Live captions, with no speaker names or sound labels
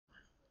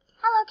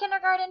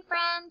kindergarten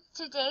friends.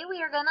 Today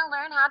we are going to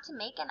learn how to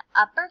make an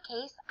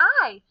uppercase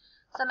I.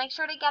 So make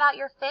sure to get out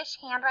your fish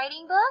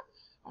handwriting book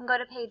and go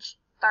to page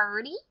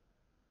 30.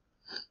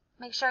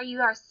 Make sure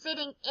you are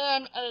sitting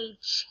in a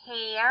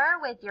chair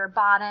with your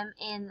bottom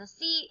in the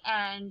seat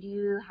and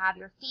you have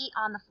your feet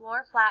on the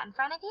floor flat in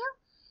front of you.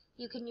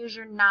 You can use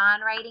your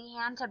non-writing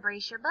hand to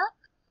brace your book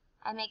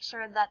and make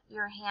sure that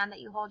your hand that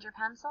you hold your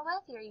pencil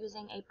with, you're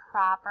using a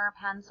proper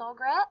pencil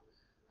grip.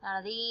 None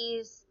of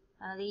these,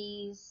 none of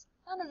these,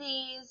 none of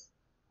these.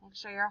 Make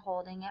sure you're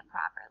holding it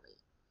properly.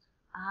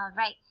 All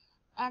right.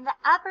 And the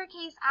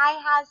uppercase I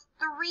has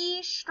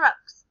 3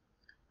 strokes.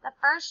 The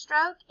first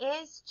stroke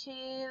is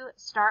to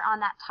start on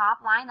that top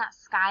line, that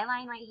sky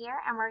line right here,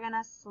 and we're going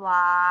to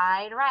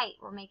slide right.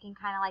 We're making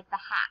kind of like the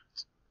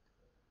hat.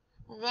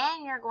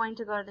 Then you're going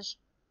to go to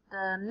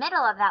the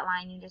middle of that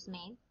line you just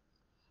made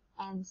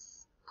and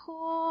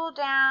pull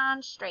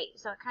down straight.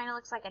 So it kind of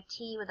looks like a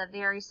T with a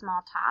very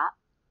small top.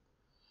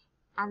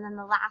 And then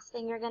the last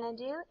thing you're going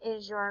to do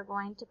is you're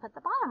going to put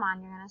the bottom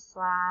on. You're going to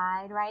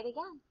slide right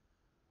again.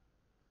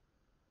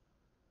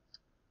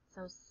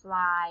 So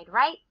slide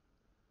right,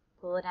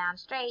 pull it down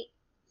straight,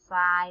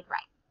 slide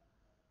right.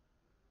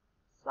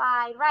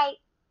 Slide right,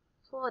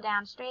 pull it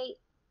down straight,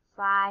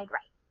 slide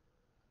right.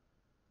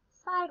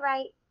 Slide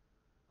right,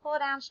 pull it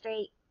down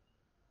straight,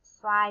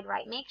 slide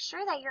right. Make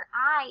sure that your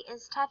I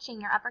is touching,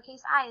 your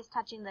uppercase I is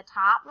touching the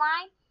top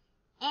line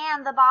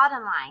and the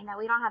bottom line, that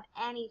we don't have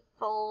any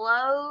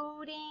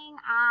floating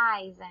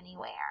I's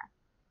anywhere.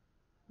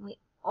 We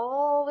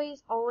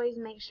always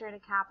make sure to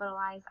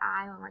capitalize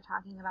I when we're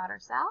talking about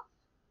ourselves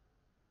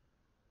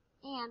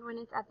and when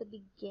it's at the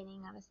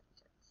beginning of a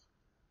sentence.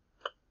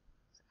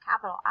 So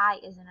capital I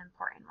is an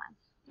important one.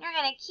 You're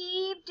going to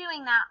keep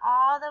doing that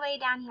all the way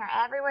down here.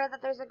 Everywhere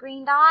that there's a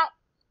green dot,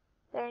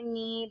 there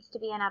needs to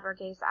be an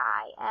uppercase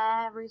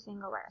I. Every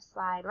single where.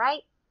 Slide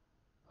right,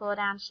 pull it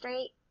down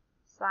straight,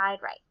 slide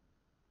right.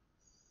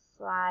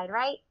 Slide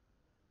right,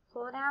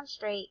 pull it down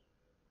straight,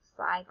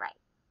 slide right.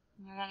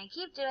 And you're going to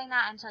keep doing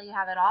that until you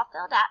have it all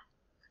filled up.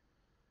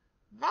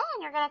 Then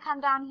you're going to come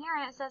down here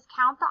and it says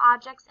count the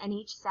objects in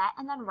each set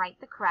and then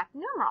write the correct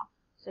numeral.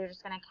 So you're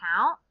just going to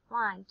count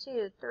 1,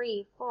 2,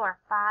 3, 4,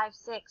 5,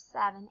 6,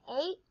 7,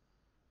 8,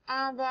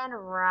 and then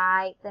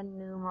write the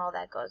numeral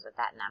that goes with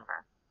that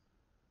number.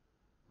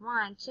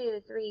 1,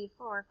 2, 3,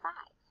 4, 5.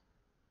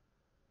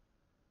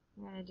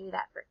 You're going to do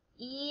that for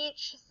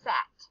each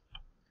set.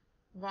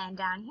 Then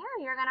down here,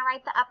 you're going to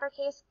write the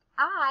uppercase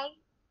I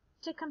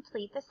to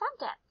complete the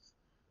sentence.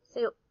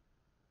 So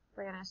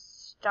we're going to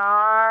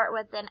start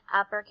with an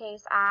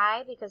uppercase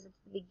I because it's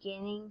the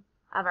beginning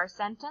of our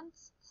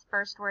sentence. The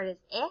first word is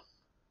if,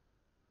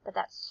 but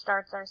that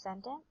starts our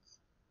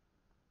sentence.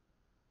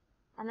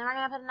 And then we're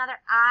going to put another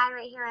I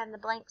right here in the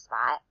blank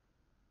spot.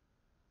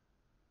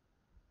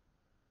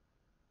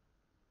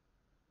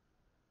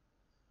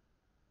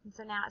 And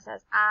so now it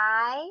says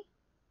I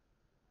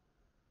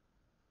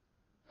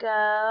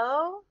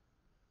go.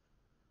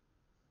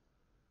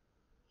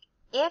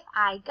 If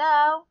I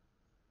go,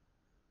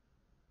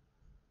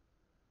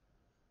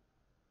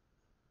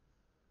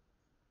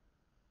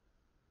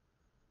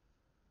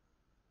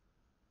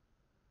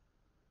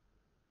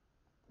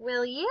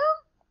 will you?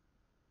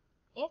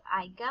 If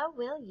I go,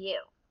 will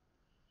you?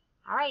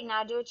 All right,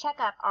 now do a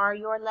checkup. Are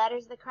your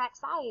letters the correct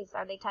size?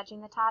 Are they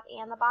touching the top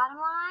and the bottom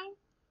line?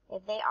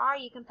 If they are,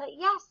 you can put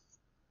yes.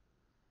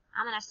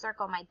 I'm going to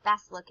circle my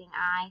best looking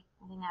I.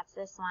 I think that's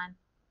this one.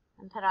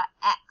 And put an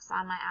X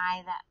on my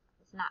I that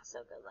is not so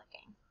good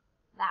looking.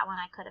 That one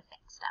I could have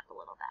fixed up a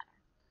little better.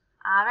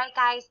 All right,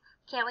 guys.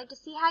 Can't wait to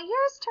see how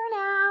yours turn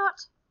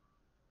out.